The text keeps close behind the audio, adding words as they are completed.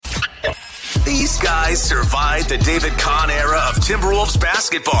These guys survived the David Kahn era of Timberwolves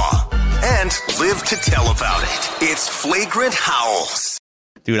basketball and live to tell about it. It's Flagrant Howls.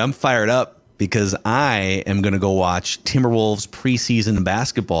 Dude, I'm fired up because I am going to go watch Timberwolves preseason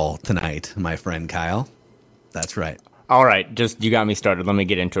basketball tonight, my friend Kyle. That's right. All right, you got me started. Let me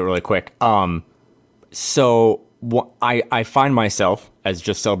get into it really quick. I find myself, as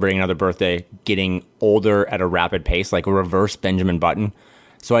just celebrating another birthday, getting older at a rapid pace, like a reverse Benjamin Button.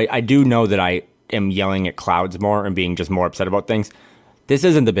 So I do know that I am yelling at clouds more and being just more upset about things. This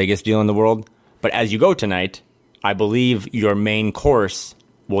isn't the biggest deal in the world, but as you go tonight, I believe your main course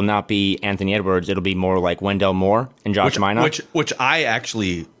will not be Anthony Edwards. It'll be more like Wendell Moore and Josh Minott. Which I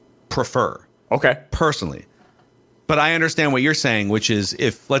actually prefer. Okay. Personally. But I understand what you're saying, which is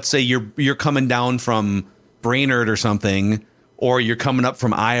if, let's say, you're coming down from Brainerd or something, or you're coming up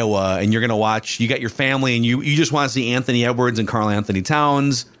from Iowa and you're going to watch, you got your family and you just want to see Anthony Edwards and Karl Anthony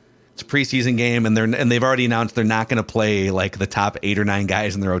Towns. It's a preseason game and they've already announced they're not going to play like the top 8 or 9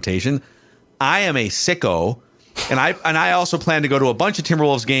 guys in the rotation. I am a sicko. And I also plan to go to a bunch of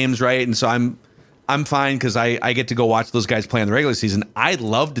Timberwolves games, right? And so I'm fine because I get to go watch those guys play in the regular season. I'd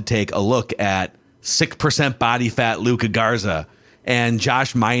love to take a look at 6% body fat Luka Garza and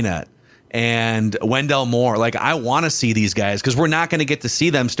Josh Minott and Wendell Moore. Like, I want to see these guys because we're not going to get to see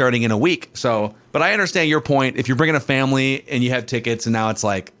them starting in a week. So, but I understand your point. If you're bringing a family and you have tickets and now it's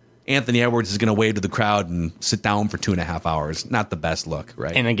like Anthony Edwards is going to wave to the crowd and sit down for 2.5 hours, not the best look,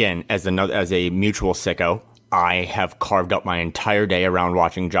 right? And again, as a mutual sicko, I have carved up my entire day around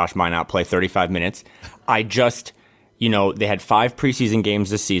watching Josh Minott play 35 minutes. I just, they had 5 preseason games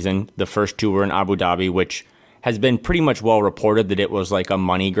this season. The first 2 were in Abu Dhabi, which has been pretty much well reported that it was like a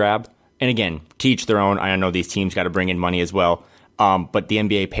money grab. And again, to each their own. I know these teams got to bring in money as well. But the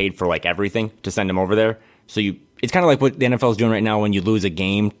NBA paid for like everything to send him over there. So it's kind of like what the NFL is doing right now when you lose a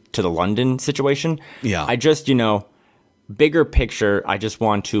game to the London situation. Yeah. I just, bigger picture, I just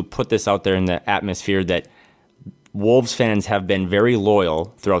want to put this out there in the atmosphere that Wolves fans have been very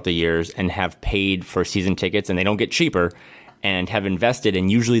loyal throughout the years and have paid for season tickets, and they don't get cheaper, and have invested, and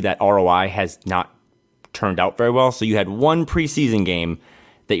usually that ROI has not turned out very well. So you had one preseason game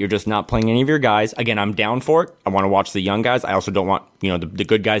that you're just not playing any of your guys. Again, I'm down for it. I want to watch the young guys. I also don't want the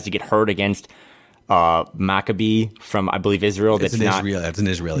good guys to get hurt against Maccabi from, I believe, Israel. That's an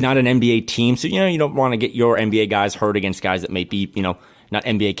Israeli. Not an NBA team. So, you don't want to get your NBA guys hurt against guys that may be, not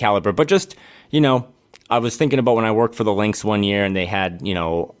NBA caliber, but just, I was thinking about when I worked for the Lynx one year and they had,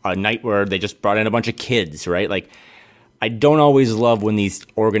 a night where they just brought in a bunch of kids, right? Like, I don't always love when these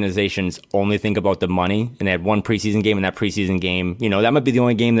organizations only think about the money, and they had one preseason game, and that preseason game, that might be the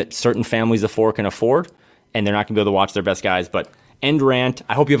only game that certain families of 4 can afford, and they're not going to be able to watch their best guys. But end rant.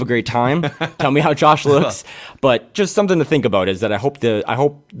 I hope you have a great time. Tell me how Josh looks. But just something to think about is that I hope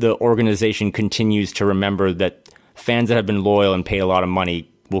the organization continues to remember that fans that have been loyal and paid a lot of money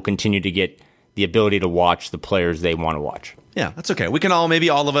will continue to get the ability to watch the players they want to watch. Yeah, that's okay. We can all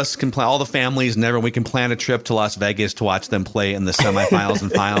of us can plan, all the families and everyone, we can plan a trip to Las Vegas to watch them play in the semifinals and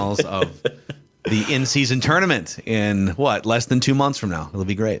finals of the in-season tournament in less than 2 months from now. It'll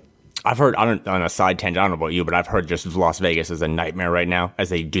be great. I've heard, on a side tangent, I don't know about you, but I've heard just Las Vegas is a nightmare right now as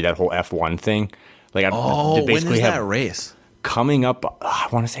they do that whole F1 thing. Like, when is that race? Coming up, I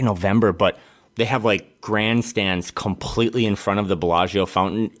want to say November, but they have like grandstands completely in front of the Bellagio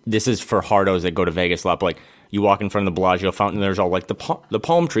fountain. This is for hardos that go to Vegas a lot. But like, you walk in front of the Bellagio fountain, and there's all like the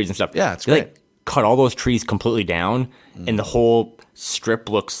palm trees and stuff. Yeah, it's great. Like, cut all those trees completely down, and the whole strip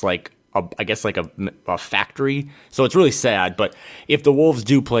looks like a factory. So it's really sad. But if the Wolves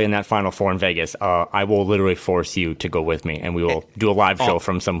do play in that Final Four in Vegas, I will literally force you to go with me, and we will do a live show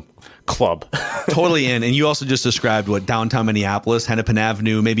from some club. Totally in. And you also just described what downtown Minneapolis, Hennepin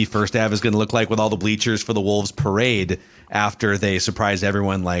Avenue, maybe First Ave is going to look like with all the bleachers for the Wolves parade after they surprised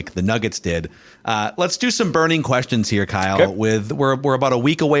everyone like the Nuggets did. Let's do some burning questions here, Kyle. Okay. We're about a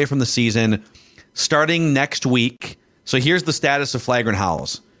week away from the season, starting next week. So here's the status of Flagrant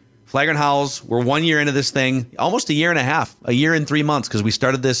Howls. Flagrant Howls, we're 1 year into this thing, almost a year and a half, a year and 3 months, because we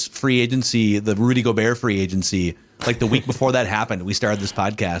started this free agency, the Rudy Gobert free agency, like the week before that happened. We started this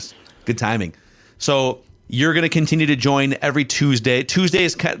podcast. Good timing. So you're going to continue to join every Tuesday.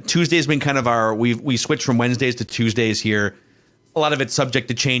 Tuesday's been kind of we switched from Wednesdays to Tuesdays here. A lot of it's subject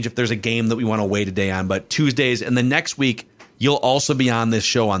to change if there's a game that we want to wait a day on, but Tuesdays. And then next week, you'll also be on this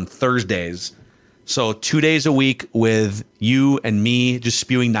show on Thursdays. So 2 days a week with you and me just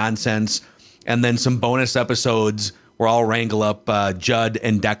spewing nonsense, and then some bonus episodes where I'll wrangle up Judd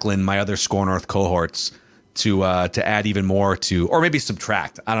and Declan, my other Score North cohorts, to add even more to, or maybe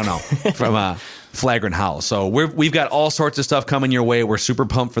subtract, I don't know, from Flagrant Howl. So we've got all sorts of stuff coming your way. We're super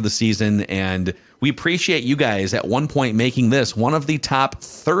pumped for the season, and we appreciate you guys at one point making this one of the top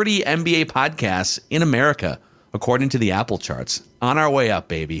 30 NBA podcasts in America, according to the Apple charts. On our way up,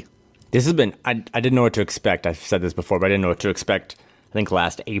 baby. This has been, I didn't know what to expect. I've said this before, but I didn't know what to expect, I think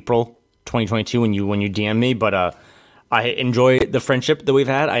last April 2022 when you DM'd me, but I enjoy the friendship that we've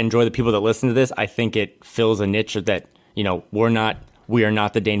had. I enjoy the people that listen to this. I think it fills a niche that, we are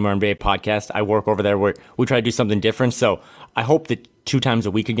not the Dane Moore NBA podcast. I work over there where we try to do something different. So I hope that 2 times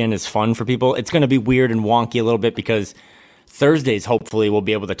a week again is fun for people. It's going to be weird and wonky a little bit because Thursdays, hopefully, we'll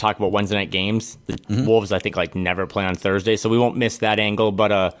be able to talk about Wednesday night games. The Wolves, I think, never play on Thursday, so we won't miss that angle.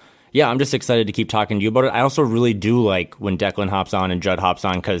 But yeah, I'm just excited to keep talking to you about it. I also really do like when Declan hops on and Judd hops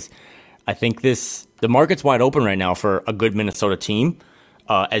on because I think the market's wide open right now for a good Minnesota team,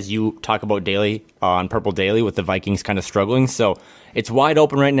 as you talk about daily on Purple Daily with the Vikings kind of struggling. So it's wide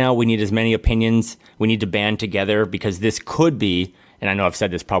open right now. We need as many opinions. We need to band together because this could be, and I know I've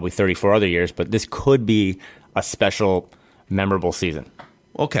said this probably 34 other years, but this could be a special, memorable season.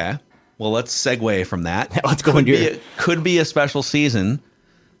 Okay. Well, let's segue from that. Let's go into it. Could be a special season.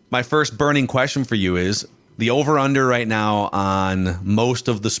 My first burning question for you is, the over-under right now on most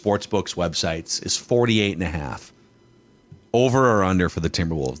of the sportsbooks websites is 48.5. Over or under for the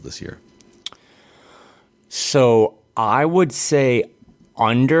Timberwolves this year? So I would say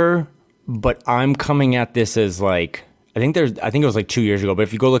under, but I'm coming at this as I think it was 2 years ago, but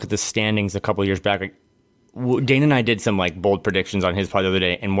if you go look at the standings a couple of years back, Dane and I did some bold predictions on his pod the other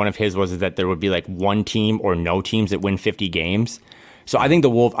day, and one of his was that there would be one team or no teams that win 50 games. So I think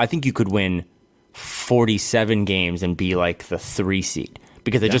I think you could win 47 games and be the 3 seed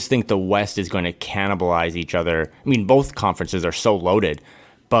because I just think the West is going to cannibalize each other. I mean, both conferences are so loaded,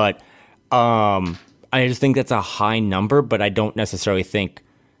 but I just think that's a high number, but I don't necessarily think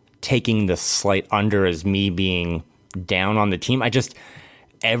taking the slight under as me being down on the team.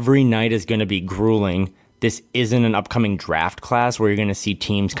 Every night is going to be grueling. This isn't an upcoming draft class where you're going to see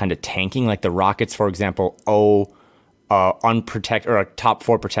teams kind of tanking, like the Rockets, for example, unprotected or a top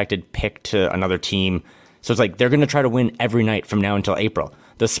 4 protected pick to another team. So it's they're going to try to win every night from now until April.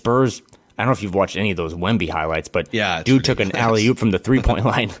 The Spurs, I don't know if you've watched any of those Wemby highlights, but yeah, dude took an alley-oop from the 3-point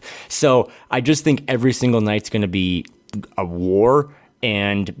line. So I just think every single night's going to be a war,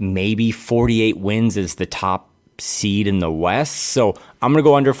 and maybe 48 wins is the top seed in the West. So I'm going to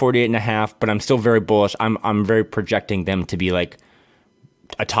go under 48.5, but I'm still very bullish. I'm very projecting them to be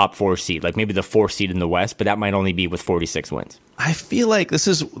a top 4 seed, maybe the 4th seed in the West, but that might only be with 46 wins. I feel like this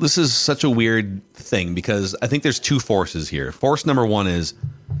is such a weird thing because I think there's 2 forces here. Force number 1 is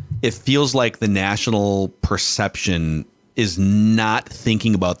it feels like the national perception is not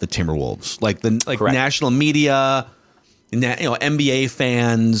thinking about the Timberwolves. National media, NBA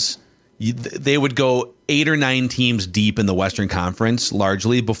fans, they would go 8 or 9 teams deep in the Western Conference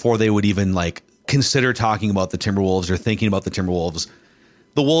largely before they would even consider talking about the Timberwolves or thinking about the Timberwolves.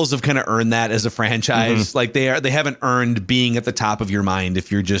 The Wolves have kind of earned that as a franchise. Mm-hmm. They haven't earned being at the top of your mind if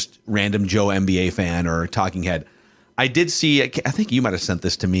you're just random Joe NBA fan or talking head. I did see, I think you might have sent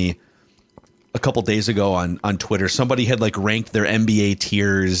this to me a couple days ago on Twitter. Somebody had ranked their NBA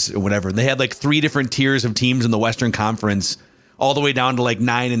tiers or whatever. And they had 3 different tiers of teams in the Western Conference all the way down to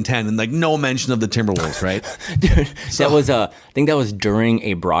 9 and 10 and no mention of the Timberwolves, right? Dude, so, that was I think that was during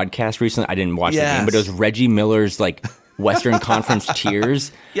a broadcast recently. I didn't watch the game, but it was Reggie Miller's Western Conference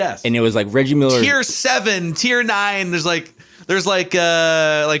tiers. Yes. And it was Reggie Miller. Tier 7, tier 9. There's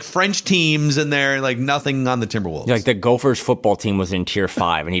French teams in there, nothing on the Timberwolves. The Gophers football team was in tier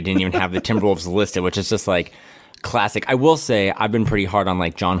 5 and he didn't even have the Timberwolves listed, which is just classic. I will say I've been pretty hard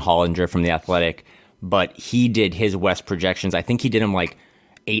on John Hollinger from The Athletic, but he did his West projections. I think he did them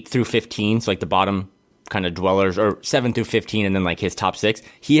 8 through 15, so the bottom kind of dwellers, or 7 through 15, and then his top 6.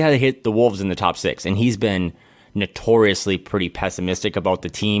 He had hit the Wolves in the top 6, and he's been notoriously pretty pessimistic about the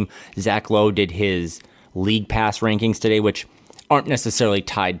team. Zach Lowe did his league pass rankings today, which aren't necessarily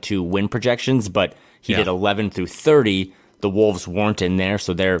tied to win projections, but he did 11 through 30. The Wolves weren't in there,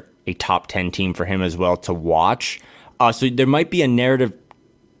 so they're a top 10 team for him as well to watch. So there might be a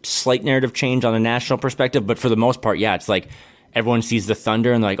slight narrative change on a national perspective, but for the most part, it's everyone sees the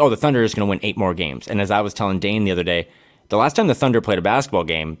Thunder and they're the Thunder is going to win 8 more games. And as I was telling Dane the other day, the last time the Thunder played a basketball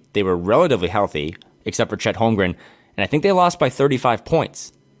game, they were relatively healthy, except for Chet Holmgren, and I think they lost by 35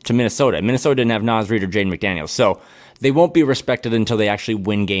 points to Minnesota. Minnesota didn't have Naz Reid or Jaden McDaniels, so they won't be respected until they actually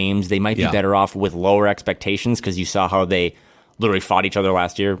win games. They might be better off with lower expectations because you saw how they literally fought each other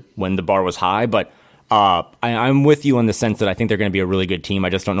last year when the bar was high, but I'm with you in the sense that I think they're going to be a really good team. I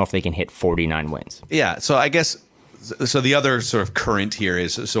just don't know if they can hit 49 wins. Yeah, so I guess the other sort of current here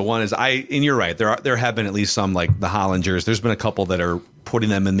is, so one is and you're right, there have been at least some, like the Hollingers. There's been a couple that are putting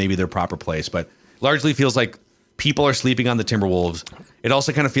them in maybe their proper place, but largely feels like people are sleeping on the Timberwolves. It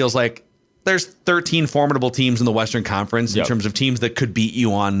also kind of feels like there's 13 formidable teams in the Western Conference in terms of teams that could beat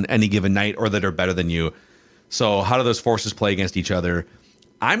you on any given night or that are better than you. So how do those forces play against each other?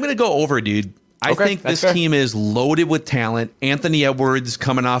 I'm going to go over, dude. I think this team is loaded with talent. Anthony Edwards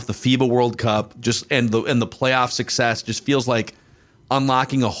coming off the FIBA World Cup, and the playoff success just feels like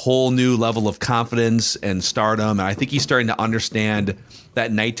unlocking a whole new level of confidence and stardom. And I think he's starting to understand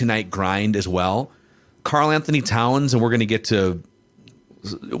that night-to-night grind as well. Karl Anthony Towns, and we're going to get to,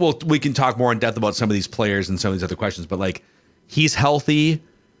 well, we can talk more in depth about some of these players and some of these other questions, but like, he's healthy.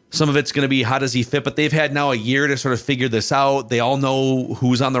 Some of it's going to be how does he fit, but they've had now a year to sort of figure this out. They all know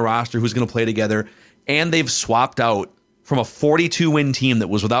who's on the roster, who's going to play together, and they've swapped out from a 42-win team that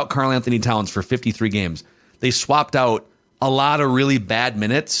was without Karl Anthony Towns for 53 games. They swapped out a lot of really bad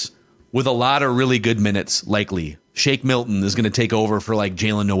minutes with a lot of really good minutes, likely. Shake Milton is going to take over for like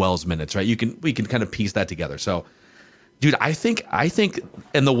Jalen Noel's minutes, right? We can kind of piece that together. So, dude, I think,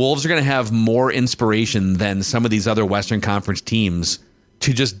 and the Wolves are going to have more inspiration than some of these other Western Conference teams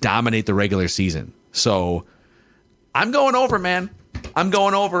to just dominate the regular season. So I'm going over, man. I'm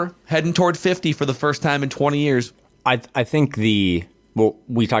going over, heading toward 50 for the first time in 20 years. I think we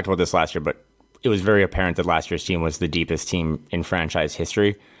talked about this last year, but it was very apparent that last year's team was the deepest team in franchise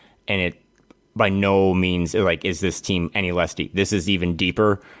history. And it by no means is this team any less deep. This is even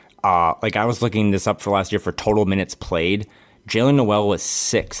deeper. I was looking this up for last year for total minutes played. Jalen Noel was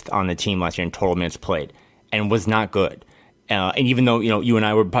 6th on the team last year in total minutes played and was not good. And even though you and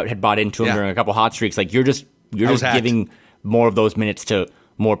I had bought into him during a couple hot streaks, like you're just giving more of those minutes to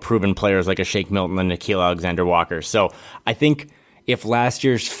more proven players like a Shake Milton and Nickeil Alexander-Walker. So I think if last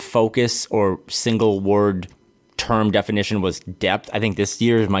year's focus or single word term definition was depth, I think this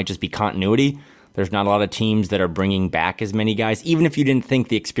year's might just be continuity. There's not a lot of teams that are bringing back as many guys, even if you didn't think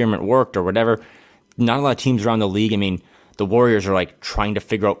the experiment worked or whatever. Not a lot of teams around the league. I mean, the Warriors are like trying to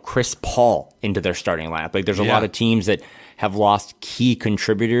figure out Chris Paul into their starting lineup. Like there's a lot of teams that have lost key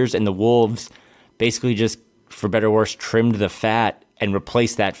contributors, and the Wolves basically just, for better or worse, trimmed the fat and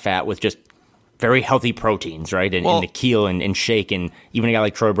replaced that fat with just very healthy proteins, right? And Nickeil and Shake and even a guy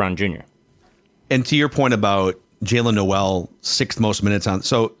like Troy Brown Jr. And to your point about Jalen Noel, 6th most minutes on.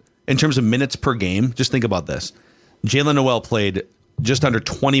 So in terms of minutes per game, just think about this. Jalen Noel played just under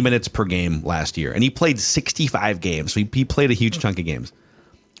 20 minutes per game last year, and he played 65 games. So he played a huge chunk of games.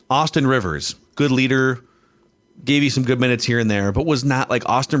 Austin Rivers, good leader, gave you some good minutes here and there, but was not like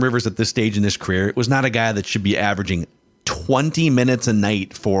Austin Rivers at this stage in his career. It was not a guy that should be averaging 20 minutes a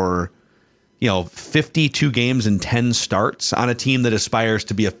night for, 52 games and 10 starts on a team that aspires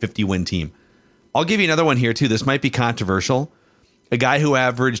to be a 50-win team. I'll give you another one here too. This might be controversial. A guy who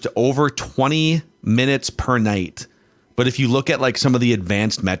averaged over 20 minutes per night. But if you look at like some of the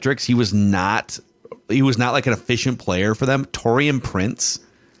advanced metrics, he was not like an efficient player for them. Taurean Prince.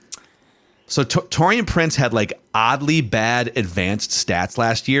 So Taurean Prince had like oddly bad advanced stats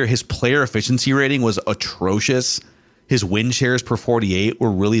last year. His player efficiency rating was atrocious. His win shares per 48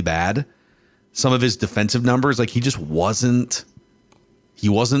 were really bad. Some of his defensive numbers, like he wasn't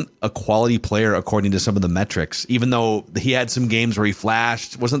a quality player according to some of the metrics, even though he had some games where he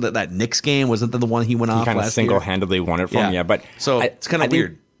flashed. Wasn't that Knicks game? Wasn't that the one he went off last year? He kind of single-handedly won it from him, yeah. But so it's kind of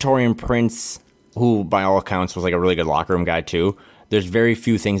weird. Taurean Prince, who by all accounts was like a really good locker room guy too, there's very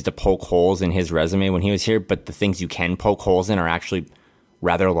few things to poke holes in his resume when he was here, but the things you can poke holes in are actually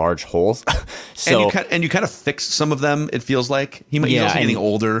rather large holes. So and you kind of fixed some of them, it feels like. He's also getting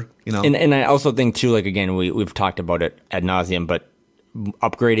older, And I also think too, like again, we've talked about it ad nauseum, but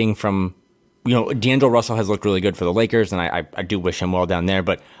upgrading from, D'Angelo Russell has looked really good for the Lakers, and I do wish him well down there,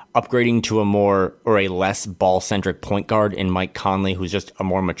 but upgrading to a less ball-centric point guard in Mike Conley, who's just a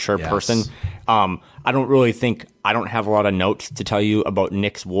more mature person. I don't have a lot of notes to tell you about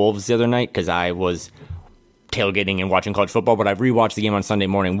Knicks Wolves the other night because I was tailgating and watching college football, but I've rewatched the game on Sunday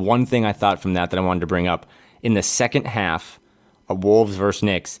morning. One thing I thought from that I wanted to bring up, in the second half of Wolves versus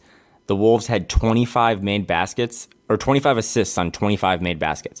Knicks, the Wolves had 25 made baskets, or 25 assists on 25 made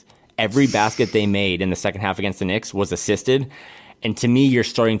baskets. Every basket they made in the second half against the Knicks was assisted. And to me, you're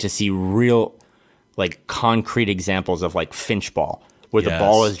starting to see real, like, concrete examples of, like, Finch ball, where the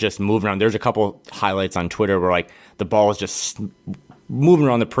ball is just moving around. There's a couple highlights on Twitter where, like, the ball is just moving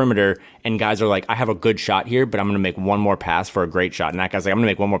around the perimeter, and guys are like, I have a good shot here, but I'm going to make one more pass for a great shot. And that guy's like, I'm going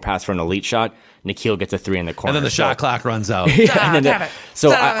to make one more pass for an elite shot. Nikhil gets a 3 in the corner. And then the shot clock runs out.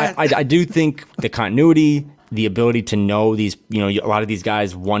 I do think the continuity, the ability to know these, a lot of these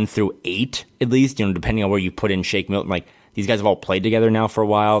guys 1 through 8, at least, depending on where you put in Shake Milton, like these guys have all played together now for a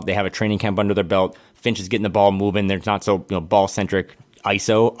while. They have a training camp under their belt. Finch is getting the ball moving. There's not so ball centric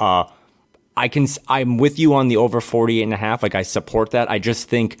ISO. I'm with you on the over 48.5. Like I support that. I just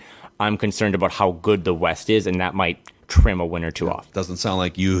think I'm concerned about how good the West is, and that might trim a win or two off. Doesn't sound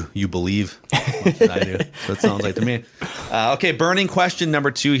like you believe much as I do. So it sounds like to me. Okay, burning question number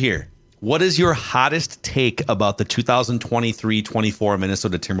 2 here. What is your hottest take about the 2023-24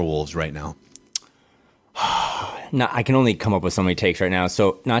 Minnesota Timberwolves right now? No, I can only come up with so many takes right now.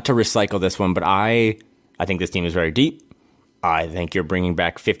 So not to recycle this one, but I think this team is very deep. I think you're bringing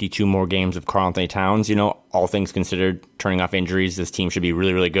back 52 more games of Karl-Anthony Towns. All things considered, turning off injuries, this team should be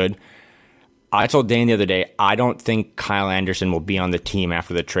really, really good. I told Dane the other day, I don't think Kyle Anderson will be on the team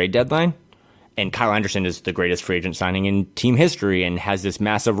after the trade deadline. And Kyle Anderson is the greatest free agent signing in team history and has this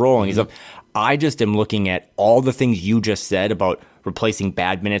massive role. And I just am looking at all the things you just said about replacing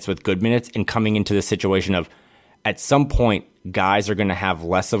bad minutes with good minutes and coming into the situation of, at some point, guys are going to have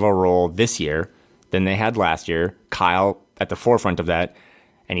less of a role this year than they had last year. Kyle at the forefront of that.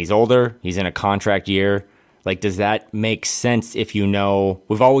 And he's older. He's in a contract year. Like, does that make sense if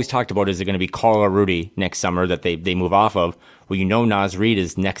we've always talked about, is it going to be Carl or Rudy next summer that they move off of? Well, Naz Reid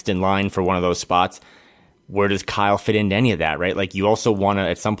is next in line for one of those spots. Where does Kyle fit into any of that, right? Like, you also want to,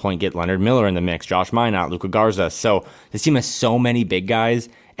 at some point, get Leonard Miller in the mix, Josh Minot, Luka Garza. So this team has so many big guys,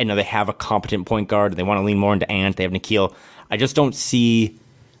 and now they have a competent point guard. They want to lean more into Ant. They have Nikhil. I just don't see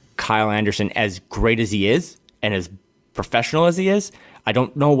Kyle Anderson, as great as he is and as professional as he is. I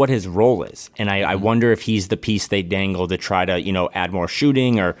don't know what his role is. And I wonder if he's the piece they dangle to try to, add more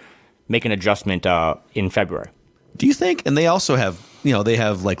shooting or make an adjustment in February. Do you think, and they also have, they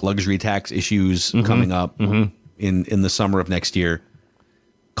have like luxury tax issues coming up in the summer of next year.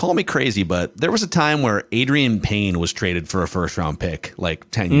 Call me crazy, but there was a time where Adrian Payne was traded for a first round pick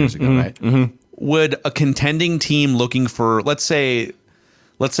like 10 years ago, right? Mm-hmm. Would a contending team looking for, let's say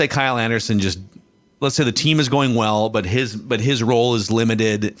Kyle Anderson let's say the team is going well, but his role is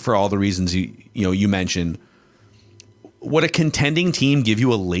limited for all the reasons you mentioned. Would a contending team give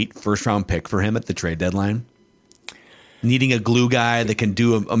you a late first round pick for him at the trade deadline? Needing a glue guy that can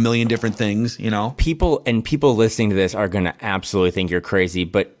do a million different things, People listening to this are going to absolutely think you're crazy,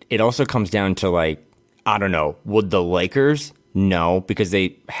 but it also comes down to, like, I don't know, would the Lakers? No, because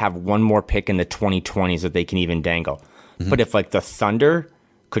they have one more pick in the 2020s that they can even dangle. Mm-hmm. But if, like, the Thunder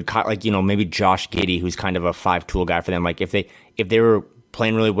could, like, maybe Josh Giddey, who's kind of a 5-tool guy for them, like, if they were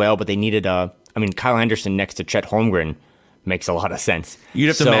playing really well, but they needed Kyle Anderson next to Chet Holmgren makes a lot of sense. You'd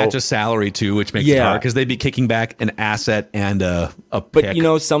have to match a salary too, which makes it hard because they'd be kicking back an asset and a pick.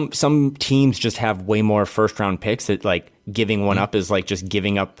 But some teams just have way more first round picks that, like, giving one up is like just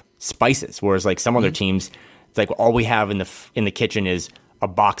giving up spices. Whereas, like, some other teams, it's like all we have in the kitchen is a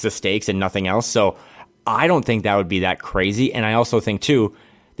box of steaks and nothing else. So I don't think that would be that crazy. And I also think too,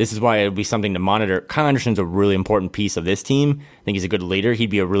 this is why it would be something to monitor. Kyle Anderson's a really important piece of this team. I think he's a good leader.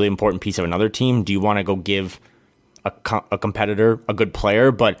 He'd be a really important piece of another team. Do you want to go give a competitor a good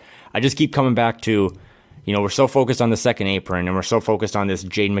player? But I just keep coming back to, we're so focused on the second apron, and we're so focused on this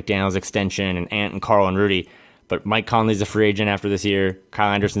Jaden McDaniels extension and Ant and Carl and Rudy. But Mike Conley's a free agent after this year.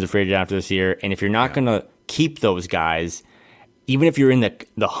 Kyle Anderson's a free agent after this year. And if you're not going to keep those guys, even if you're in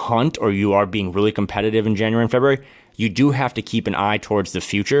the hunt or you are being really competitive in January and February, you do have to keep an eye towards the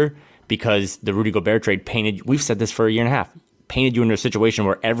future, because the Rudy Gobert trade we've said this for a year and a half, painted you into a situation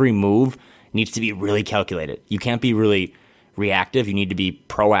where every move needs to be really calculated. You can't be really reactive. You need to be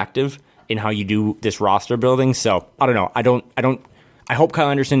proactive in how you do this roster building. So I don't know. I hope Kyle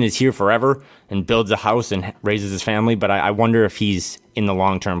Anderson is here forever and builds a house and raises his family, but I wonder if he's in the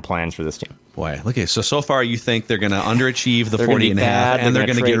long-term plans for this team. Boy, okay, so far you think they're going to underachieve the 40 and a half, and they're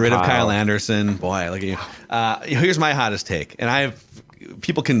going to get rid of Kyle Anderson. Boy, look at you. Here's my hottest take, and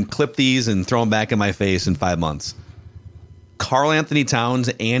people can clip these and throw them back in my face in 5 months. Karl-Anthony Towns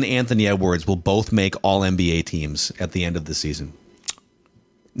and Anthony Edwards will both make all-NBA teams at the end of the season.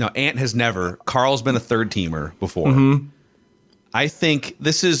 Now, Ant has never. Carl's been a third-teamer before. Mm-hmm. I think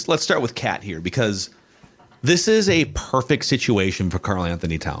let's start with Kat here, because this is a perfect situation for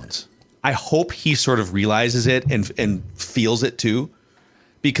Karl-Anthony Towns. I hope he sort of realizes it and feels it too,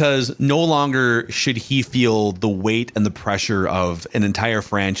 because no longer should he feel the weight and the pressure of an entire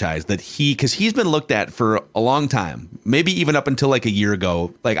franchise because he's been looked at for a long time, maybe even up until like a year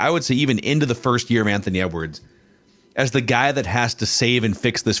ago. Like, I would say even into the first year of Anthony Edwards, as the guy that has to save and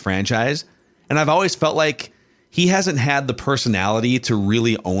fix this franchise. And I've always felt like he hasn't had the personality to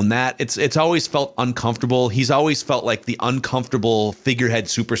really own that. It's always felt uncomfortable. He's always felt like the uncomfortable figurehead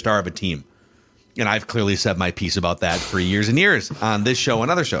superstar of a team. And I've clearly said my piece about that for years and years on this show and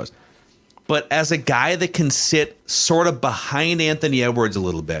other shows. But as a guy that can sit sort of behind Anthony Edwards a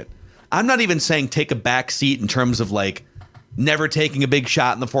little bit, I'm not even saying take a back seat in terms of like never taking a big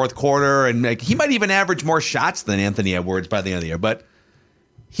shot in the fourth quarter. And like he might even average more shots than Anthony Edwards by the end of the year. But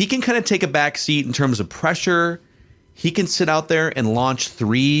he can kind of take a back seat in terms of pressure. He can sit out there and launch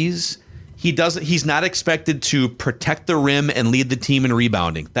threes. He's not expected to protect the rim and lead the team in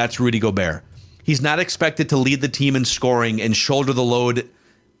rebounding. That's Rudy Gobert. He's not expected to lead the team in scoring and shoulder the load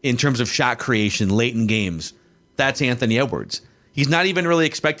in terms of shot creation late in games. That's Anthony Edwards. He's not even really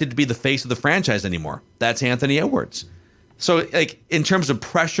expected to be the face of the franchise anymore. That's Anthony Edwards. So like in terms of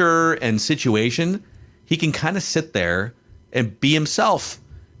pressure and situation, he can kind of sit there and be himself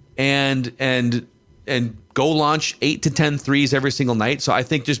and go launch 8 to 10 threes every single night. So I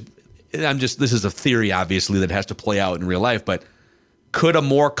think this is a theory, obviously, that has to play out in real life, but could a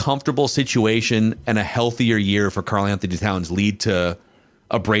more comfortable situation and a healthier year for Karl Anthony Towns lead to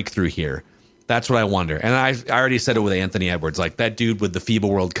a breakthrough here? That's what I wonder. And I already said it with Anthony Edwards, like that dude with the FIBA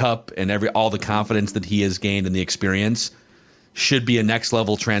World Cup and all the confidence that he has gained and the experience should be a next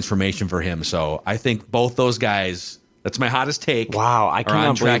level transformation for him. So I think both those guys, that's my hottest take. Wow, I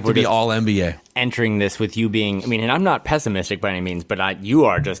cannot believe to be all NBA. Entering this with you being, and I'm not pessimistic by any means, but you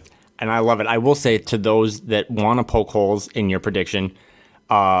are just, and I love it. I will say to those that want to poke holes in your prediction,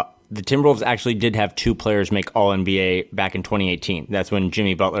 the Timberwolves actually did have 2 players make All-NBA back in 2018. That's when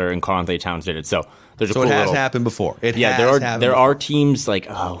Jimmy Butler and Karl Anthony Towns did it. So there's a cool it has little, happened before. There are teams like,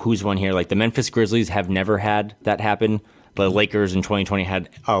 who's one here? Like the Memphis Grizzlies have never had that happen. The Lakers in 2020 had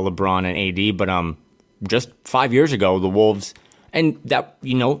LeBron and AD, but just 5 years ago, the Wolves, and that,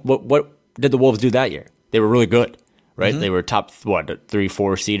 what did the Wolves do that year? They were really good, right? Mm-hmm. They were top,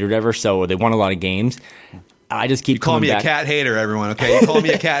 3-4 seed or whatever, so they won a lot of games. I just keep calling me back. A cat hater, everyone, okay? You call me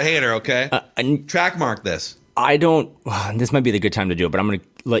a cat hater, okay? Track mark this. This might be the good time to do it, but I'm going to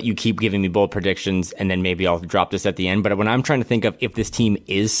let you keep giving me bold predictions, and then maybe I'll drop this at the end. But when I'm trying to think of if this team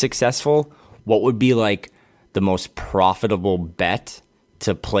is successful, what would be like the most profitable bet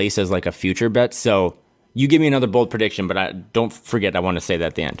to place as like a future bet? So you give me another bold prediction, but don't forget I want to say that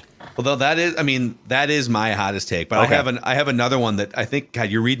at the end. Although that is my hottest take. But okay. I have another one that I think, God,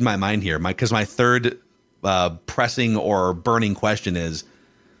 you're reading my mind here. Because my third pressing or burning question is,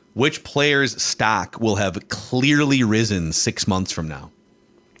 which player's stock will have clearly risen 6 months from now?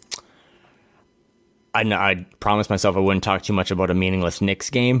 I promised myself I wouldn't talk too much about a meaningless Knicks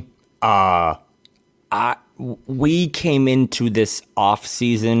game. We came into this off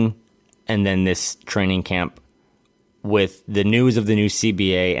season and then this training camp with the news of the new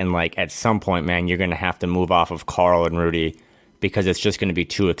CBA, and like at some point, man, you're going to have to move off of Karl and Rudy because it's just going to be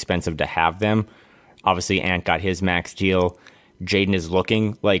too expensive to have them. Obviously, Ant got his max deal. Jaden is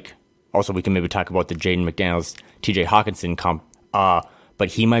looking like, also we can maybe talk about the Jaden McDaniels, TJ Hawkinson comp, but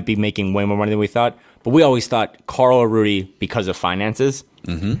he might be making way more money than we thought. But we always thought Karl or Rudy because of finances.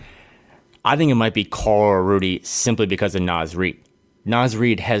 Mm-hmm. I think it might be Karl or Rudy simply because of Naz Reid. Naz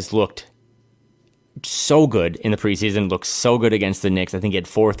Reid has looked so good in the preseason, looked so good against the Knicks. I think he had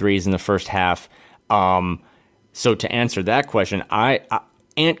 4 threes in the first half. So to answer that question,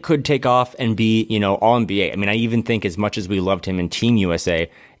 Ant could take off and be, all NBA. I even think as much as we loved him in Team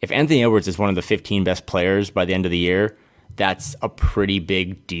USA, if Anthony Edwards is one of the 15 best players by the end of the year, that's a pretty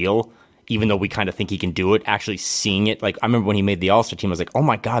big deal. Even though we kind of think he can do it, actually seeing it. Like, I remember when he made the All-Star team, I was like, oh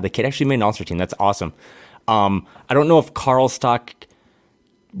my God, the kid actually made an All-Star team. That's awesome. I don't know if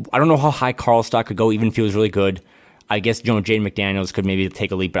I don't know how high Karl's stock could go, even if he was really good. I guess, Jaden McDaniels could maybe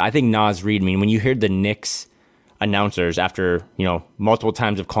take a leap. But I think Naz Reid, when you hear the Knicks announcers after, multiple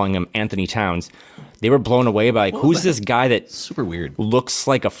times of calling him Anthony Towns, they were blown away by, who's this guy that super weird looks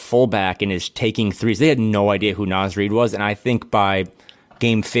like a fullback and is taking threes? They had no idea who Naz Reid was. And I think by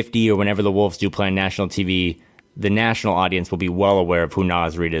Game 50 or whenever the Wolves do play on national TV, the national audience will be well aware of who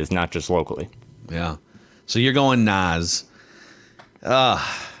Naz Reid is, not just locally. Yeah. So you're going Naz.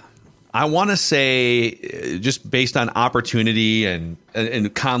 I want to say, just based on opportunity, and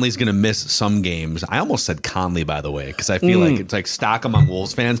Conley's going to miss some games. I almost said Conley, by the way, because I feel like it's like stock among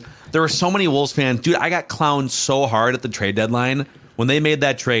Wolves fans. There were so many Wolves fans. Dude, I got clowned so hard at the trade deadline when they made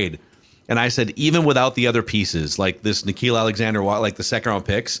that trade. And I said, even without the other pieces, like this Nickeil Alexander, like the second-round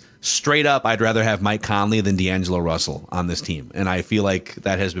picks, straight up, I'd rather have Mike Conley than D'Angelo Russell on this team. And I feel like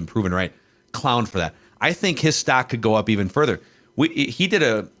that has been proven right. Clowned for that. I think his stock could go up even further. He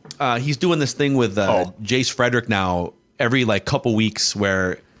did he's doing this thing with Jace Frederick now every like couple weeks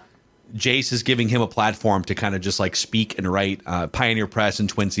where Jace is giving him a platform to kind of just like speak and write. Pioneer Press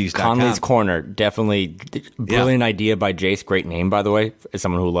and TwinCities.com. Conley's Corner, definitely brilliant idea by Jace. Great name, by the way, as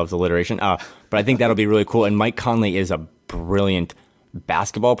someone who loves alliteration. But I think that'll be really cool. And Mike Conley is a brilliant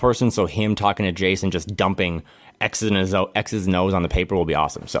basketball person, so him talking to Jace and just dumping X's and O's on the paper will be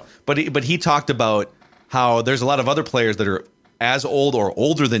awesome. So, but he talked about how there's a lot of other players that are as old or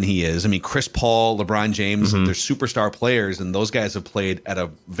older than he is. I mean, Chris Paul, LeBron James, they're superstar players, and those guys have played at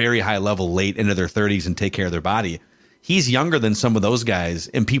a very high level late into their 30s and take care of their body. He's younger than some of those guys,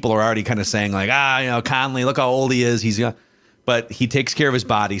 and people are already kind of saying like, Conley, look how old he is. He's young, but he takes care of his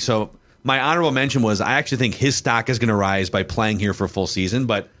body. So my honorable mention was I actually think his stock is going to rise by playing here for a full season,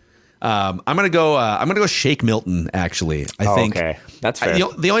 but I'm gonna go Shake Milton. Actually, I think okay, that's fair.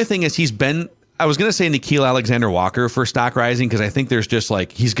 The only thing is I was going to say Nickeil Alexander-Walker for stock rising because I think there's just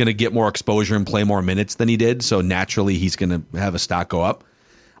like he's going to get more exposure and play more minutes than he did. So naturally, he's going to have a stock go up.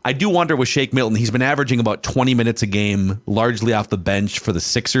 I do wonder with Shake Milton, he's been averaging about 20 minutes a game, largely off the bench for the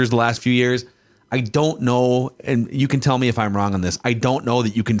Sixers the last few years. I don't know, and you can tell me if I'm wrong on this, I don't know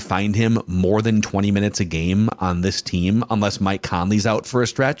that you can find him more than 20 minutes a game on this team unless Mike Conley's out for a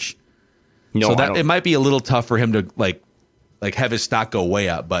stretch. No, so that it might be a little tough for him to like have his stock go way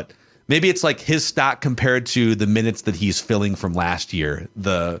up, but maybe it's like his stock compared to the minutes that he's filling from last year,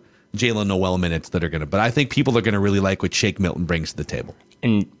 the Jalen Noel minutes that are going to. But I think people are going to really like what Shake Milton brings to the table.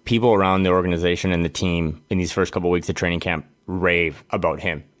 And people around the organization and the team in these first couple of weeks of training camp rave about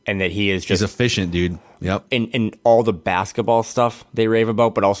him. And that he is just... He's efficient, dude. Yep. And all the basketball stuff they rave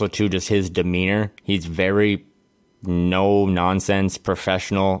about, but also, too, just his demeanor. He's very no-nonsense,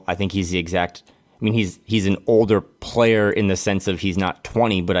 professional. I think he's the exact... I mean, he's an older player in the sense of he's not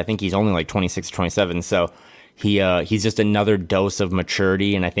 20, but I think he's only like 26, 27. So he's just another dose of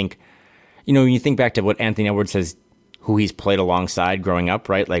maturity. And I think, when you think back to what Anthony Edwards says, who he's played alongside growing up,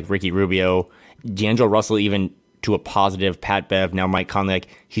 right? Like Ricky Rubio, D'Angelo Russell, even to a positive, Pat Bev, now Mike Conley. Like,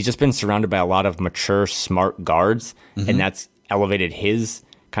 he's just been surrounded by a lot of mature, smart guards, and that's elevated his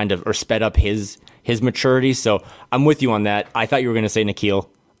kind of, or sped up his maturity. So I'm with you on that. I thought you were going to say Nickeil.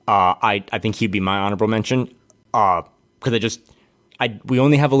 I think he'd be my honorable mention because we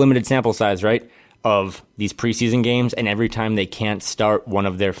only have a limited sample size, right, of these preseason games, and every time they can't start one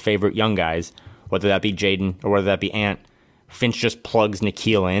of their favorite young guys, whether that be Jaden or whether that be Ant, Finch just plugs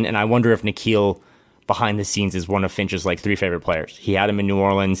Nickeil in, and I wonder if Nickeil behind the scenes is one of Finch's like 3 favorite players. He had him in New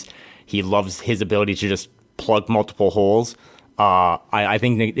Orleans. He loves his ability to just plug multiple holes. I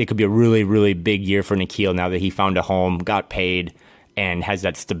think it could be a really, really big year for Nickeil now that he found a home, got paid, and has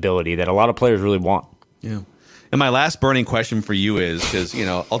that stability that a lot of players really want. Yeah. And my last burning question for you is, because,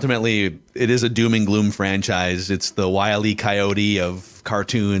 ultimately it is a doom and gloom franchise. It's the Wile E. Coyote of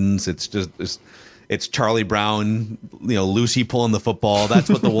cartoons. It's Charlie Brown, Lucy pulling the football. That's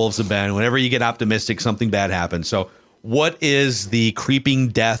what the Wolves have been. Whenever you get optimistic, something bad happens. So what is the creeping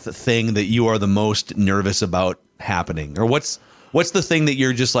death thing that you are the most nervous about happening? Or what's the thing that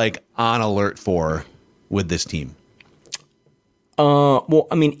you're just like on alert for with this team? Well,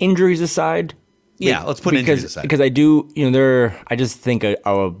 I mean, injuries aside. Yeah, let's put injuries aside. Because I just think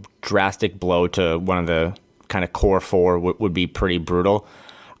a drastic blow to one of the kind of core 4 would be pretty brutal.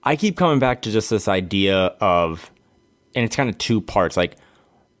 I keep coming back to just this idea of, and it's kind of 2 parts. Like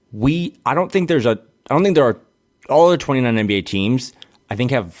I don't think there are all the 29 NBA teams, I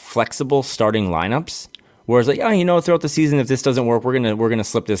think, have flexible starting lineups. Whereas like, throughout the season, if this doesn't work, we're gonna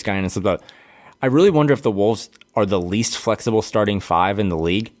slip this guy in and slip that. I really wonder if the Wolves are the least flexible starting 5 in the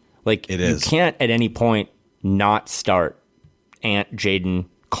league. Like, you can't at any point not start Ant, Jaden,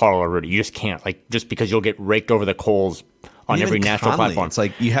 Carl, or Rudy. You just can't. Like, just because you'll get raked over the coals on every national platform. It's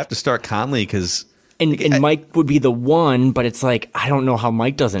like you have to start Conley because... And Mike would be the one, but it's like, I don't know how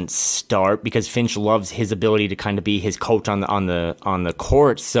Mike doesn't start because Finch loves his ability to kind of be his coach on the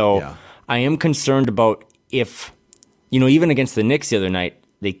court. So yeah. I am concerned about if, even against the Knicks the other night,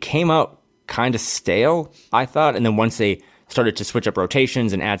 they came out kind of stale, I thought. And then once they started to switch up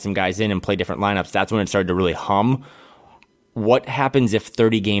rotations and add some guys in and play different lineups, that's when it started to really hum. What happens if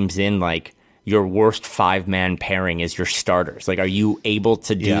 30 games in, like, your worst 5-man pairing is your starters? Like, are you able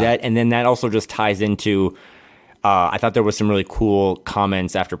to do that? And then that also just ties into, I thought there was some really cool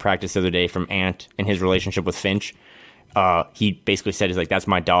comments after practice the other day from Ant and his relationship with Finch. He basically said, that's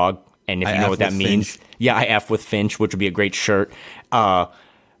my dog. And if you know what that means, I F with Finch, which would be a great shirt.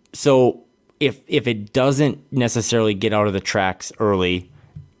 So if it doesn't necessarily get out of the tracks early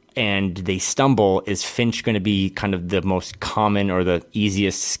and they stumble, is Finch going to be kind of the most common or the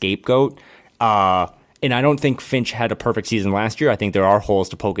easiest scapegoat? And I don't think Finch had a perfect season last year. I think there are holes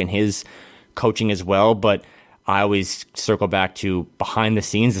to poke in his coaching as well, but I always circle back to behind the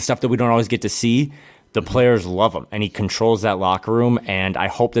scenes, the stuff that we don't always get to see. The players love him, and he controls that locker room, and I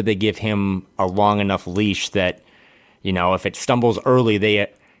hope that they give him a long enough leash that, if it stumbles early,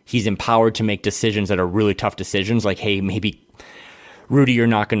 he's empowered to make decisions that are really tough decisions, like, hey, maybe Rudy, you're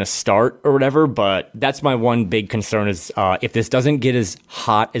not going to start or whatever. But that's my one big concern is if this doesn't get as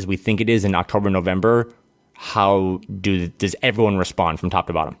hot as we think it is in October, November, how does everyone respond from top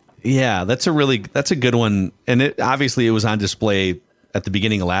to bottom? Yeah, that's a good one. And obviously it was on display at the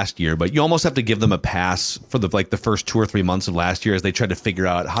beginning of last year, but you almost have to give them a pass for the first 2 or 3 months of last year as they tried to figure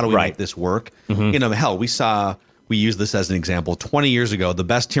out how do we make this work. Hell, we use this as an example. 20 years ago, the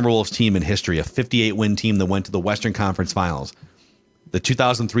best Timberwolves team in history, a 58-win team that went to the Western Conference Finals, the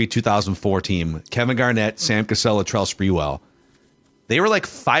 2003-2004 team, Kevin Garnett, Sam Cassell, Latrell Sprewell. They were like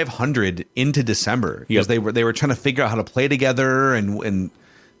 500 into December because they were trying to figure out how to play together and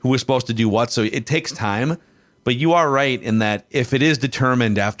who was supposed to do what. So it takes time. But you are right in that if it is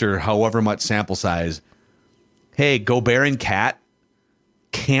determined after however much sample size, hey, Gobert and Cat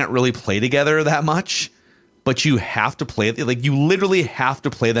can't really play together that much, but you have to play, you literally have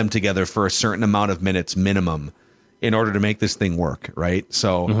to play them together for a certain amount of minutes minimum in order to make this thing work, right?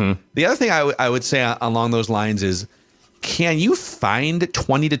 So the other thing I would say along those lines is, can you find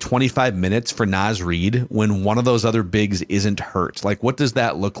 20 to 25 minutes for Naz Reid when one of those other bigs isn't hurt? Like, what does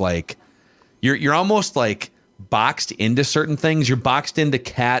that look like? You're almost like boxed into certain things. You're boxed into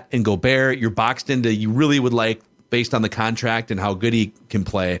Cat and Gobert. You're boxed into, you really would like, based on the contract and how good he can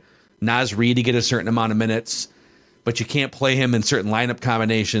play, Naz Reid to get a certain amount of minutes, but you can't play him in certain lineup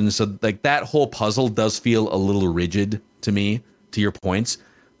combinations. So that whole puzzle does feel a little rigid to me, to your points.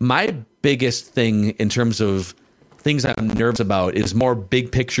 My biggest thing in terms of things I'm nervous about is more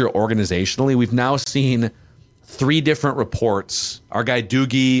big picture organizationally. We've now seen 3 different reports. Our guy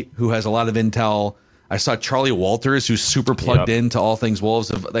Doogie, who has a lot of intel. I saw Charlie Walters, who's super plugged into all things Wolves.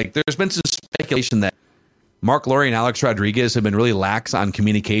 There's been some speculation that Mark Lowry and Alex Rodriguez have been really lax on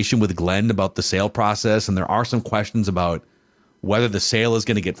communication with Glenn about the sale process, and there are some questions about whether the sale is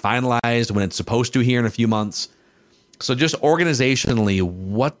going to get finalized when it's supposed to here in a few months. So just organizationally,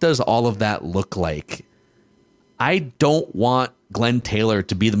 what does all of that look like? I don't want Glenn Taylor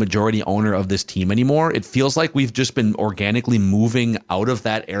to be the majority owner of this team anymore. It feels like we've just been organically moving out of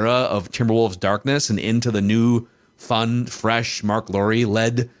that era of Timberwolves darkness and into the new, fun, fresh, Mark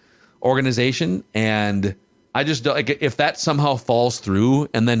Lowry-led organization. And I just don't, if that somehow falls through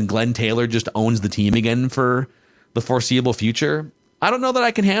and then Glenn Taylor just owns the team again for the foreseeable future, I don't know that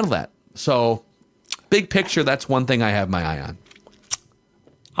I can handle that. So big picture, that's one thing I have my eye on.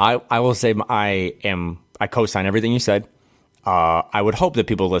 I will say I co-sign everything you said. I would hope that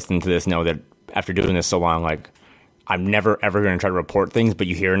people listening to this know that after doing this so long, I'm never, ever going to try to report things, but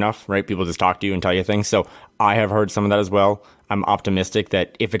you hear enough, right? People just talk to you and tell you things. So I have heard some of that as well. I'm optimistic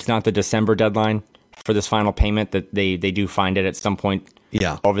that if it's not the December deadline for this final payment, that they do find it at some point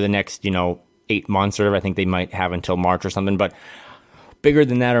over the next, 8 months or whatever. I think they might have until March or something. But bigger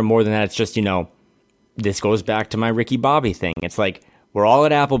than that or more than that, it's just, this goes back to my Ricky Bobby thing. It's like, we're all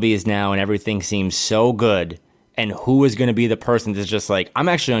at Applebee's now and everything seems so good. And who is going to be the person that's just like, I'm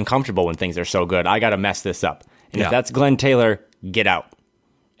actually uncomfortable when things are so good. I got to mess this up. And if that's Glenn Taylor, get out.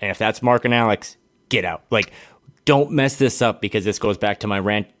 And if that's Mark and Alex, get out. Don't mess this up, because this goes back to my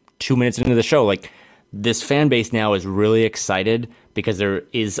rant 2 minutes into the show. This fan base now is really excited because there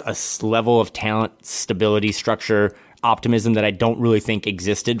is a level of talent, stability, structure, optimism that I don't really think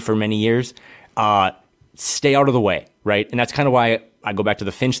existed for many years. Stay out of the way, right? And that's kind of why I go back to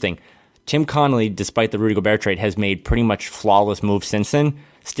the Finch thing. Tim Connolly, despite the Rudy Gobert trade, has made pretty much flawless moves since then.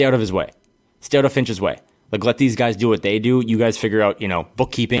 Stay out of his way. Stay out of Finch's way. Let these guys do what they do. You guys figure out,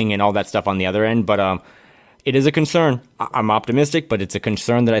 bookkeeping and all that stuff on the other end. But it is a concern. I'm optimistic, but it's a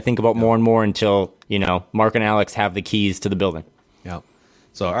concern that I think about more and more until, Mark and Alex have the keys to the building. Yeah.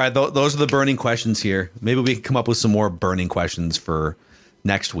 So, all right, those are the burning questions here. Maybe we can come up with some more burning questions for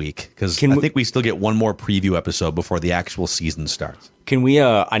next week, because I think we still get one more preview episode before the actual season starts. Can we,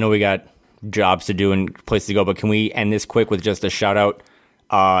 I know we got jobs to do and places to go, but can we end this quick with just a shout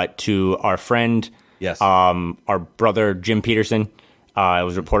out to our friend, our brother, Jim Peterson. It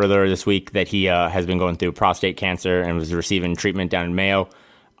was reported earlier this week that he has been going through prostate cancer and was receiving treatment down in Mayo.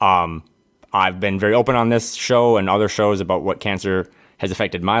 I've been very open on this show and other shows about what cancer has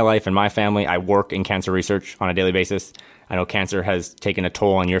affected my life and my family. I work in cancer research on a daily basis. I know cancer has taken a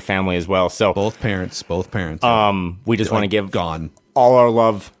toll on your family as well. So both parents. We just want to give all our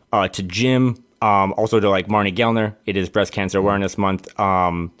love to Jim, also to Marnie Gellner. It is Breast Cancer Awareness Month.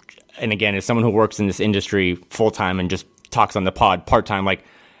 and again, as someone who works in this industry full time and just talks on the pod part time, like,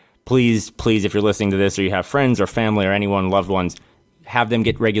 please, if you're listening to this or you have friends or family or anyone, loved ones, have them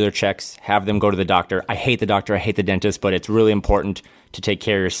get regular checks, have them go to the doctor. I hate the doctor, I hate the dentist, but it's really important to take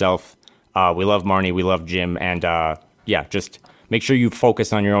care of yourself. We love Marnie, we love Jim, and just make sure you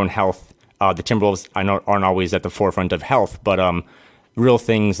focus on your own health. The Timberwolves, I know, aren't always at the forefront of health, but real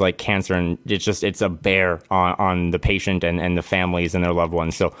things like cancer, and it's a bear on the patient and the families and their loved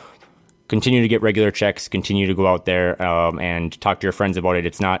ones. So continue to get regular checks, continue to go out there and talk to your friends about it.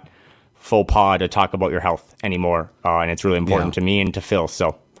 It's not faux pas to talk about your health anymore, and it's really important to me and to Phil.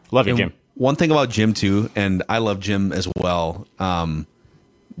 So love you, Jim. One thing about Jim too, and I love Jim as well.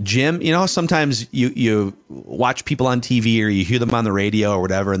 Jim, you know, sometimes you watch people on TV or you hear them on the radio or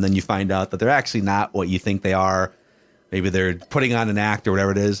whatever, and then you find out that they're actually not what you think they are. Maybe they're putting on an act or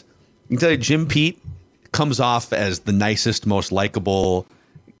whatever it is. You can tell you, Jim Pete comes off as the nicest, most likable,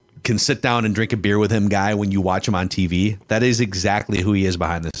 can sit down and drink a beer with him guy when you watch him on TV. That is exactly who he is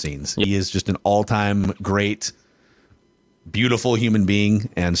behind the scenes. He is just an all-time great, beautiful human being.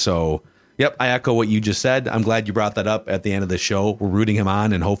 And so, yep, I echo what you just said. I'm glad you brought that up at the end of the show. We're rooting him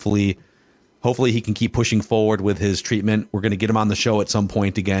on, and hopefully he can keep pushing forward with his treatment. We're going to get him on the show at some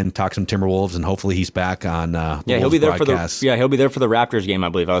point again, talk some Timberwolves, and hopefully he's back on he'll be there broadcast. he'll be there for the Raptors game, I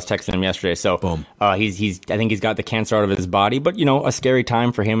believe. I was texting him yesterday. So boom. I think he's got the cancer out of his body, but you know, a scary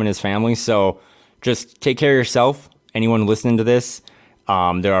time for him and his family. So just take care of yourself. Anyone listening to this,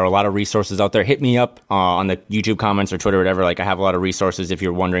 there are a lot of resources out there. Hit me up on the YouTube comments or Twitter, or whatever. Like, I have a lot of resources if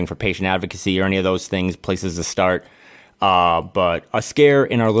you're wondering for patient advocacy or any of those things, places to start. But a scare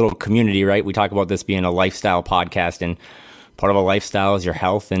in our little community, right? We talk about this being a lifestyle podcast, and part of a lifestyle is your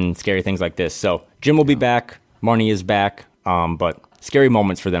health and scary things like this. So Jim will be back. Marnie is back. But scary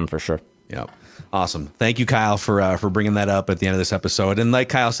moments for them for sure. Yep. Awesome. Thank you, Kyle, for bringing that up at the end of this episode. And like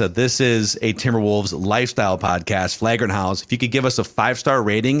Kyle said, this is a Timberwolves lifestyle podcast, Flagrant Howls. If you could give us a 5-star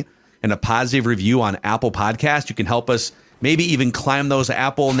rating and a positive review on Apple Podcast, you can help us maybe even climb those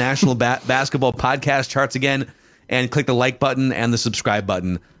Apple National Basketball Podcast charts again. And click the like button and the subscribe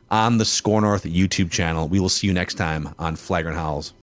button on the Score North YouTube channel. We will see you next time on Flagrant Howls.